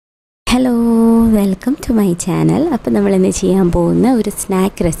Hello welcome to my channel. അപ്പോൾ നമ്മളിന്ന് ചെയ്യാൻ പോകുന്ന ഒരു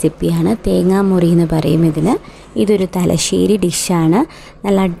സ്നാക്ക് റെസിപ്പിയാണ് തേങ്ങാ മുറി എന്ന് പറയും ഇതിന്. ഇതൊരു തലശ്ശേരി ഡിഷാണ്.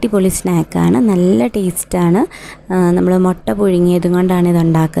 നല്ല അടിപൊളി സ്നാക്കാണ്, നല്ല ടേസ്റ്റാണ്. നമ്മൾ മുട്ട പുഴുങ്ങിയതും കൊണ്ടാണ് ഇത്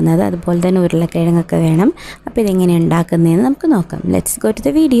ഉണ്ടാക്കുന്നത്. അതുപോലെ തന്നെ ഉരുളക്കിഴങ്ങൊക്കെ വേണം. അപ്പോൾ ഇതെങ്ങനെ ഉണ്ടാക്കുന്നതെന്ന് നമുക്ക് നോക്കാം. Let's go to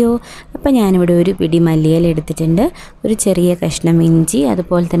the video. അപ്പോൾ ഞാനിവിടെ ഒരു പിടി മല്ലിയില എടുത്തിട്ടുണ്ട്, ഒരു ചെറിയ കഷ്ണം ഇഞ്ചി,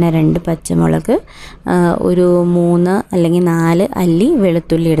 അതുപോലെ തന്നെ 2 പച്ചമുളക്, ഒരു 3 അല്ലെങ്കിൽ 4 അല്ലി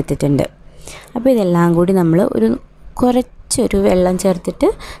വെളുത്തുള്ളി എടുത്തിട്ടുണ്ട്. അപ്പോൾ ഇതെല്ലാം കൂടി നമ്മൾ കുറച്ചൊരു വെള്ളം ചേർത്തിട്ട്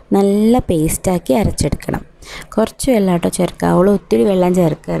നല്ല പേസ്റ്റാക്കി അരച്ചെടുക്കണം. കുറച്ച് വെള്ളം കേട്ടോ ചേർക്കാവുള്ളൂ, ഒത്തിരി വെള്ളം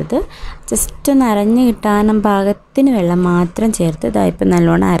ചേർക്കരുത്. ജസ്റ്റ് ഒന്ന് അരഞ്ഞ് കിട്ടാനും പാകത്തിന് വെള്ളം മാത്രം ചേർത്ത് ഇതായിപ്പോൾ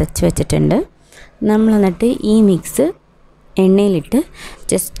നല്ലോണം അരച്ച് വെച്ചിട്ടുണ്ട്. നമ്മൾ എന്നിട്ട് ഈ മിക്സ് എണ്ണയിലിട്ട്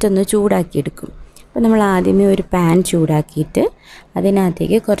ജസ്റ്റ് ഒന്ന് ചൂടാക്കിയെടുക്കും. അപ്പോൾ നമ്മൾ ആദ്യമേ ഒരു പാൻ ചൂടാക്കിയിട്ട്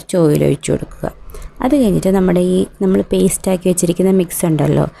അതിനകത്തേക്ക് കുറച്ച് ഓയിൽ ഒഴിച്ചു കൊടുക്കുക. അത് കഴിഞ്ഞിട്ട് നമ്മൾ പേസ്റ്റാക്കി വെച്ചിരിക്കുന്ന മിക്സ്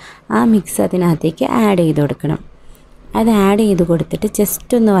ഉണ്ടല്ലോ, ആ മിക്സ് അതിനകത്തേക്ക് ആഡ് ചെയ്ത് കൊടുക്കണം. അത് ആഡ് ചെയ്ത് കൊടുത്തിട്ട്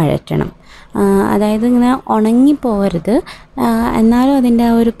ജസ്റ്റ് ഒന്ന് വഴറ്റണം. അതായത് ഇങ്ങനെ ഉണങ്ങിപ്പോകരുത്, എന്നാലും അതിൻ്റെ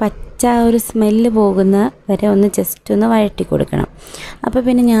ആ ഒരു ഒരു സ്മെല്ല് പോകുന്ന വരെ ഒന്ന് ജസ്റ്റ് ഒന്ന് വഴറ്റി കൊടുക്കണം. അപ്പോൾ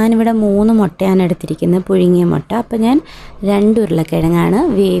പിന്നെ ഞാനിവിടെ 3 മുട്ടയാണ് എടുത്തിരിക്കുന്നത്, പുഴുങ്ങിയ മുട്ട. അപ്പോൾ ഞാൻ 2 ഉരുളക്കിഴങ്ങാണ്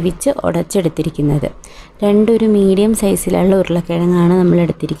വേവിച്ച് ഉടച്ചെടുത്തിരിക്കുന്നത്. 2 മീഡിയം സൈസിലുള്ള ഉരുളക്കിഴങ്ങാണ് നമ്മൾ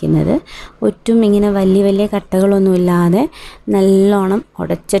എടുത്തിരിക്കുന്നത്. ഒട്ടും ഇങ്ങനെ വലിയ കട്ടകളൊന്നുമില്ലാതെ നല്ലോണം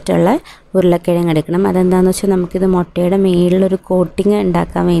ഉടച്ചിട്ടുള്ള ഉരുളക്കിഴങ്ങ് എടുക്കണം. അതെന്താണെന്ന് വെച്ചാൽ നമുക്കിത് മുട്ടയുടെ മേളിലൊരു കോട്ടിങ്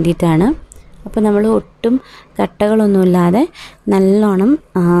ഉണ്ടാക്കാൻ വേണ്ടിയിട്ടാണ്. അപ്പോൾ നമ്മൾ ഒട്ടും കട്ടകളൊന്നുമില്ലാതെ നല്ലോണം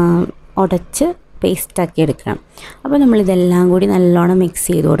ഉടച്ച് പേസ്റ്റാക്കി എടുക്കണം. അപ്പോൾ നമ്മളിതെല്ലാം കൂടി നല്ലോണം മിക്സ്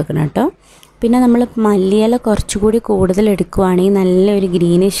ചെയ്ത് കൊടുക്കണം കേട്ടോ. പിന്നെ നമ്മൾ മല്ലിയില കുറച്ചുകൂടി കൂടുതൽ എടുക്കുകയാണെങ്കിൽ നല്ലൊരു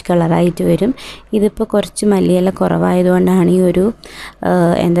ഗ്രീനിഷ് കളറായിട്ട് വരും. ഇതിപ്പോൾ കുറച്ച് മല്ലിയില കുറവായതുകൊണ്ടാണ് ഈ ഒരു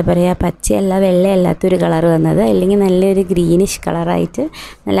എന്താ പറയുക, പച്ചയല്ല വെള്ളയല്ലാത്തൊരു കളർ വന്നത്. അല്ലെങ്കിൽ നല്ലൊരു ഗ്രീനിഷ് കളറായിട്ട്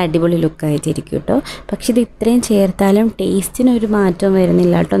നല്ല അടിപൊളി ലുക്കായിട്ടിരിക്കും കേട്ടോ. പക്ഷെ ഇത് ഇത്രയും ചേർത്താലും ടേസ്റ്റിനൊരു മാറ്റം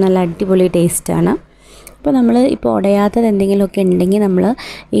വരുന്നില്ല കേട്ടോ, നല്ല അടിപൊളി ടേസ്റ്റാണ്. അപ്പോൾ നമ്മൾ ഇപ്പോൾ ഉടയാത്തത് എന്തെങ്കിലുമൊക്കെ ഉണ്ടെങ്കിൽ നമ്മൾ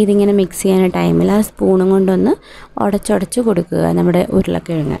ഇതിങ്ങനെ മിക്സ് ചെയ്യുന്ന ടൈമിൽ ആ സ്പൂണും കൊണ്ടൊന്ന് ഉടച്ചുടച്ച് കൊടുക്കുക നമ്മുടെ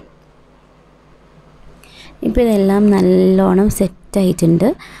ഉരുളക്കിഴങ്ങ്. ഇപ്പോൾ ഇതെല്ലാം നല്ലോണം സെറ്റായിട്ടുണ്ട്.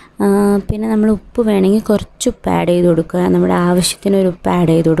 പിന്നെ നമ്മൾ ഉപ്പ് വേണമെങ്കിൽ കുറച്ച് ഉപ്പ് ആഡ് ചെയ്ത് കൊടുക്കുക, നമ്മുടെ ആവശ്യത്തിനൊരു ഉപ്പ്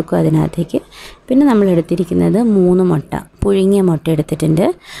ആഡ് ചെയ്ത് കൊടുക്കുക അതിനകത്തേക്ക്. പിന്നെ നമ്മൾ എടുത്തിരിക്കുന്നത് 3 മുട്ട, പുഴുങ്ങിയ മുട്ട എടുത്തിട്ടുണ്ട്.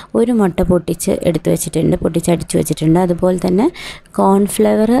 1 മുട്ട പൊട്ടിച്ചടിച്ച് വെച്ചിട്ടുണ്ട്. അതുപോലെ തന്നെ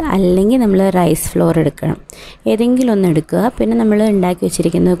കോൺഫ്ലവർ അല്ലെങ്കിൽ നമ്മൾ റൈസ് ഫ്ലോർ എടുക്കണം, ഏതെങ്കിലും ഒന്ന് എടുക്കുക. പിന്നെ നമ്മൾ ഉണ്ടാക്കി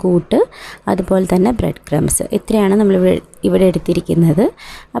വെച്ചിരിക്കുന്ന കൂട്ട്, അതുപോലെ തന്നെ ബ്രെഡ് ക്രംസ്, ഇത്രയാണ് നമ്മൾ ഇവിടെ എടുത്തിരിക്കുന്നത്.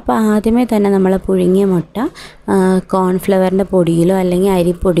 അപ്പോൾ ആദ്യമേ തന്നെ നമ്മൾ പുഴുങ്ങിയ മുട്ട കോൺഫ്ലവറിൻ്റെ പൊടിയിലോ അല്ലെങ്കിൽ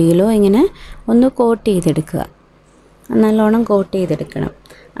അരിപ്പൊടിയിലോ ഇങ്ങനെ ഒന്ന് കോട്ട് ചെയ്തെടുക്കുക, നല്ലോണം കോട്ട് ചെയ്തെടുക്കണം.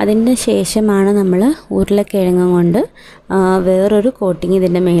 അതിന് ശേഷമാണ് നമ്മൾ ഉരുളക്കിഴങ്ങ് കൊണ്ട് വേറൊരു കോട്ടിങ്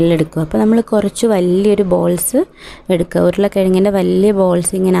ഇതിൻ്റെ മേളിലെടുക്കുക. അപ്പോൾ നമ്മൾ കുറച്ച് വലിയൊരു ബോൾസ് എടുക്കുക, ഉരുളക്കിഴങ്ങിൻ്റെ വലിയ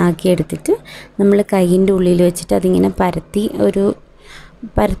ബോൾസ് ഇങ്ങനെ ആക്കി എടുത്തിട്ട് നമ്മൾ കൈയിൻ്റെ ഉള്ളിൽ വെച്ചിട്ട് അതിങ്ങനെ പരത്തി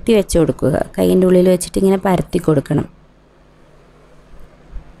വെച്ച് കൊടുക്കുക. കൈയിൻ്റെ ഉള്ളിൽ വെച്ചിട്ട് ഇങ്ങനെ പരത്തി കൊടുക്കണം.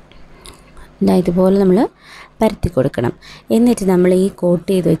 ഇതുപോലെ നമ്മൾ പരത്തി കൊടുക്കണം. എന്നിട്ട് നമ്മൾ ഈ കോട്ട്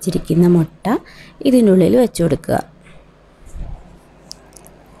ചെയ്ത് വെച്ചിരിക്കുന്ന മുട്ട ഇതിൻ്റെ ഉള്ളിൽ വെച്ച് കൊടുക്കുക.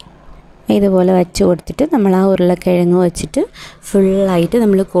 ഇതുപോലെ വെച്ച് കൊടുത്തിട്ട് നമ്മൾ ആ ഉരുളക്കിഴങ്ങ് വെച്ചിട്ട് ഫുള്ളായിട്ട്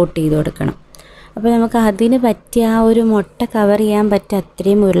നമ്മൾ കോട്ട് ചെയ്ത് കൊടുക്കണം. അപ്പോൾ നമുക്ക് അതിന് പറ്റിയ ആ ഒരു മുട്ട കവർ ചെയ്യാൻ പറ്റിയ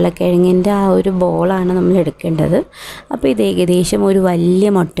അത്രയും ഉരുളക്കിഴങ്ങിൻ്റെ ആ ഒരു ബോളാണ് നമ്മൾ എടുക്കേണ്ടത്. അപ്പോൾ ഇത് ഏകദേശം ഒരു വലിയ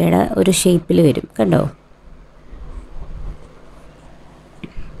മുട്ടയുടെ ഒരു ഷേപ്പിൽ വരും, കണ്ടോ.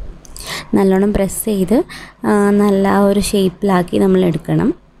 നല്ലോണം പ്രസ് ചെയ്ത് നല്ല ആ ഒരു ഷേപ്പിലാക്കി നമ്മൾ എടുക്കണം.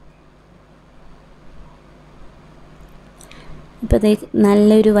 ഇപ്പോൾ ഇത്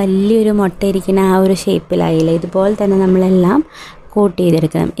നല്ലൊരു വലിയൊരു മുട്ട ഇരിക്കുന്ന ആ ഒരു ഷേപ്പിലായില്ല. ഇതുപോലെ തന്നെ നമ്മളെല്ലാം കോട്ട്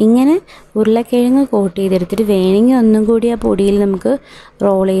ചെയ്തെടുക്കണം. ഇങ്ങനെ ഉരുളക്കിഴങ്ങ് കോട്ട് ചെയ്തെടുത്തിട്ട് വേണമെങ്കിൽ ഒന്നും കൂടി ആ പൊടിയിൽ നമുക്ക്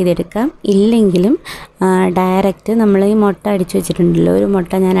റോൾ ചെയ്തെടുക്കാം. ഇല്ലെങ്കിലും ഡയറക്റ്റ് നമ്മൾ ഈ മുട്ട അടിച്ചു വെച്ചിട്ടുണ്ടല്ലോ, ഒരു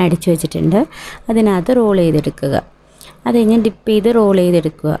മുട്ട ഞാൻ അടിച്ചു വെച്ചിട്ടുണ്ട്, അതിനകത്ത് റോൾ ചെയ്തെടുക്കുക. അത് കഴിഞ്ഞ് ഡിപ്പ് ചെയ്ത് റോൾ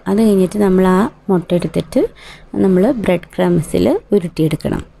ചെയ്തെടുക്കുക. അത് കഴിഞ്ഞിട്ട് നമ്മൾ ആ മുട്ട എടുത്തിട്ട് നമ്മൾ ബ്രെഡ് ക്രംസിൽ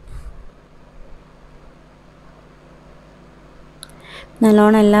ഉരുട്ടിയെടുക്കണം.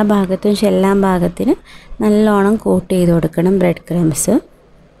 നല്ലോണം എല്ലാ ഭാഗത്തും ചെല്ലാൻ പാകത്തിന് നല്ലോണം കോട്ട് ചെയ്ത് കൊടുക്കണം ബ്രെഡ് ക്രംസ്.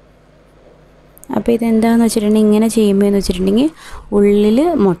 അപ്പോൾ ഇതെന്താണെന്ന് വെച്ചിട്ടുണ്ടെങ്കിൽ, ഇങ്ങനെ ചെയ്യുമ്പോൾ എന്ന് വെച്ചിട്ടുണ്ടെങ്കിൽ ഉള്ളിൽ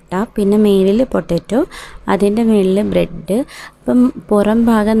മുട്ട, പിന്നെ മേലിൽ പൊട്ടാറ്റോ, അതിൻ്റെ മേലിൽ ബ്രെഡ്. അപ്പോൾ അപ്പം പുറം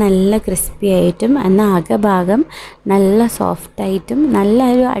ഭാഗം നല്ല ക്രിസ്പി ആയിട്ടും എന്നാൽ അകഭാഗം നല്ല സോഫ്റ്റായിട്ടും നല്ല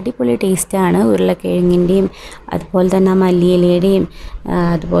ഒരു അടിപൊളി ടേസ്റ്റാണ്. ഉരുളക്കിഴങ്ങിൻ്റെയും അതുപോലെ തന്നെ മല്ലിയിലയുടെയും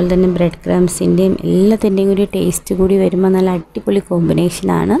അതുപോലെ തന്നെ ബ്രെഡ് ക്രംസിൻ്റെയും എല്ലാത്തിൻ്റെയും കൂടി ടേസ്റ്റ് കൂടി വരുമ്പോൾ നല്ല അടിപൊളി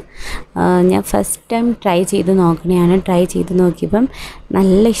കോമ്പിനേഷനാണ്. ഞാൻ ഫസ്റ്റ് ടൈം ട്രൈ ചെയ്ത് നോക്കണതാണ്. ട്രൈ ചെയ്ത് നോക്കിയപ്പം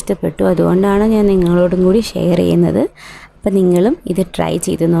നല്ല ഇഷ്ടപ്പെട്ടു. അതുകൊണ്ടാണ് ഞാൻ നിങ്ങളോടും കൂടി ഷെയർ ചെയ്യുന്നത്. അപ്പോൾ നിങ്ങളും ഇത് ട്രൈ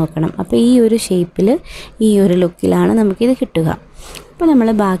ചെയ്ത് നോക്കണം. അപ്പോൾ ഈ ഒരു ഷേപ്പിൽ ഈ ഒരു ലുക്കിലാണ് നമുക്കിത് കിട്ടുക. അപ്പോൾ നമ്മൾ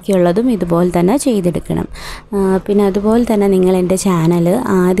ബാക്കിയുള്ളതും ഇതുപോലെ തന്നെ ചെയ്തെടുക്കണം. പിന്നെ അതുപോലെ തന്നെ നിങ്ങൾ എൻ്റെ ചാനൽ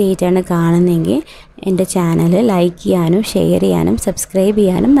ആദ്യമായിട്ടാണ് കാണുന്നതെങ്കിൽ എൻ്റെ ചാനൽ ലൈക്ക് ചെയ്യാനും ഷെയർ ചെയ്യാനും സബ്സ്ക്രൈബ്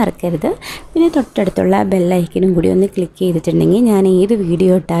ചെയ്യാനും മറക്കരുത്. പിന്നെ തൊട്ടടുത്തുള്ള ബെല്ലൈക്കനും കൂടി ഒന്ന് ക്ലിക്ക് ചെയ്തിട്ടുണ്ടെങ്കിൽ ഞാൻ ഏത്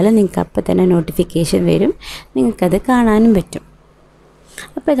വീഡിയോ ഇട്ടാലും നിങ്ങൾക്ക് അപ്പോൾ തന്നെ നോട്ടിഫിക്കേഷൻ വരും, നിങ്ങൾക്കത് കാണാനും പറ്റും.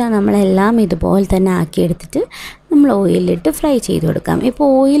 അപ്പോൾ ഇതാ നമ്മളെല്ലാം ഇതുപോലെ തന്നെ ആക്കിയെടുത്തിട്ട് നമ്മൾ ഓയിലിട്ട് ഫ്രൈ ചെയ്ത് കൊടുക്കാം. ഇപ്പോൾ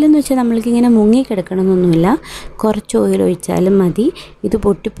ഓയിലെന്ന് വെച്ചാൽ നമ്മൾക്കിങ്ങനെ മുങ്ങിക്കിടക്കണമെന്നൊന്നുമില്ല, കുറച്ച് ഓയിൽ ഒഴിച്ചാലും മതി, ഇത്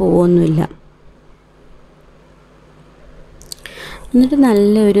പൊട്ടിപ്പോവൊന്നുമില്ല. എന്നിട്ട്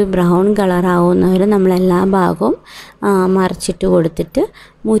നല്ലൊരു ബ്രൗൺ കളറാവുന്നവരെ നമ്മളെല്ലാ ഭാഗവും മറിച്ചിട്ട് കൊടുത്തിട്ട്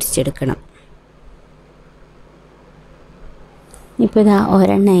മുരിച്ചെടുക്കണം. ഇപ്പോൾ ഇതാ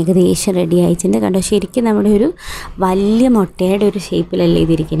ഒരെണ്ണം ഏകദേശം റെഡി ആയിട്ടുണ്ട്. കണ്ടോ, ശരിക്കും നമ്മുടെ ഒരു വലിയ മുട്ടയുടെ ഒരു ഷേപ്പിലല്ലേ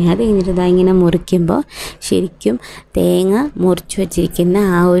ഇതിരിക്കുന്നത്. അത് കഴിഞ്ഞിട്ട് ഇതാ ഇങ്ങനെ മുറിക്കുമ്പോൾ ശരിക്കും തേങ്ങ മുറിച്ച് വച്ചിരിക്കുന്ന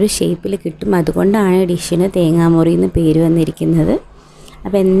ആ ഒരു ഷേപ്പിൽ കിട്ടും. അതുകൊണ്ടാണ് ഡിഷിന് തേങ്ങാമുറി എന്ന് പേര് വന്നിരിക്കുന്നത്.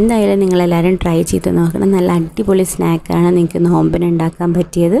 അപ്പോൾ എന്തായാലും നിങ്ങളെല്ലാവരും ട്രൈ ചെയ്ത് നോക്കണം. നല്ല അടിപൊളി സ്നാക്കാണ്, നിങ്ങൾക്ക് നോമ്പിന് ഉണ്ടാക്കാൻ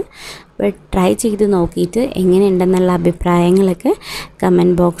പറ്റിയത്. അപ്പോൾ ട്രൈ ചെയ്ത് നോക്കിയിട്ട് എങ്ങനെയുണ്ടെന്നുള്ള അഭിപ്രായങ്ങളൊക്കെ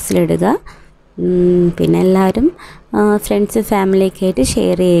കമൻറ്റ് ബോക്സിലിടുക. പിന്നെ എല്ലാവരും ഫ്രണ്ട്സ് ഫാമിലിയൊക്കെ ആയിട്ട്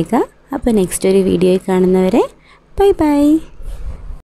ഷെയർ ചെയ്യുക. അപ്പോൾ നെക്സ്റ്റ് ഒരു വീഡിയോയിൽ കാണുന്നവരെ ബൈ ബൈ.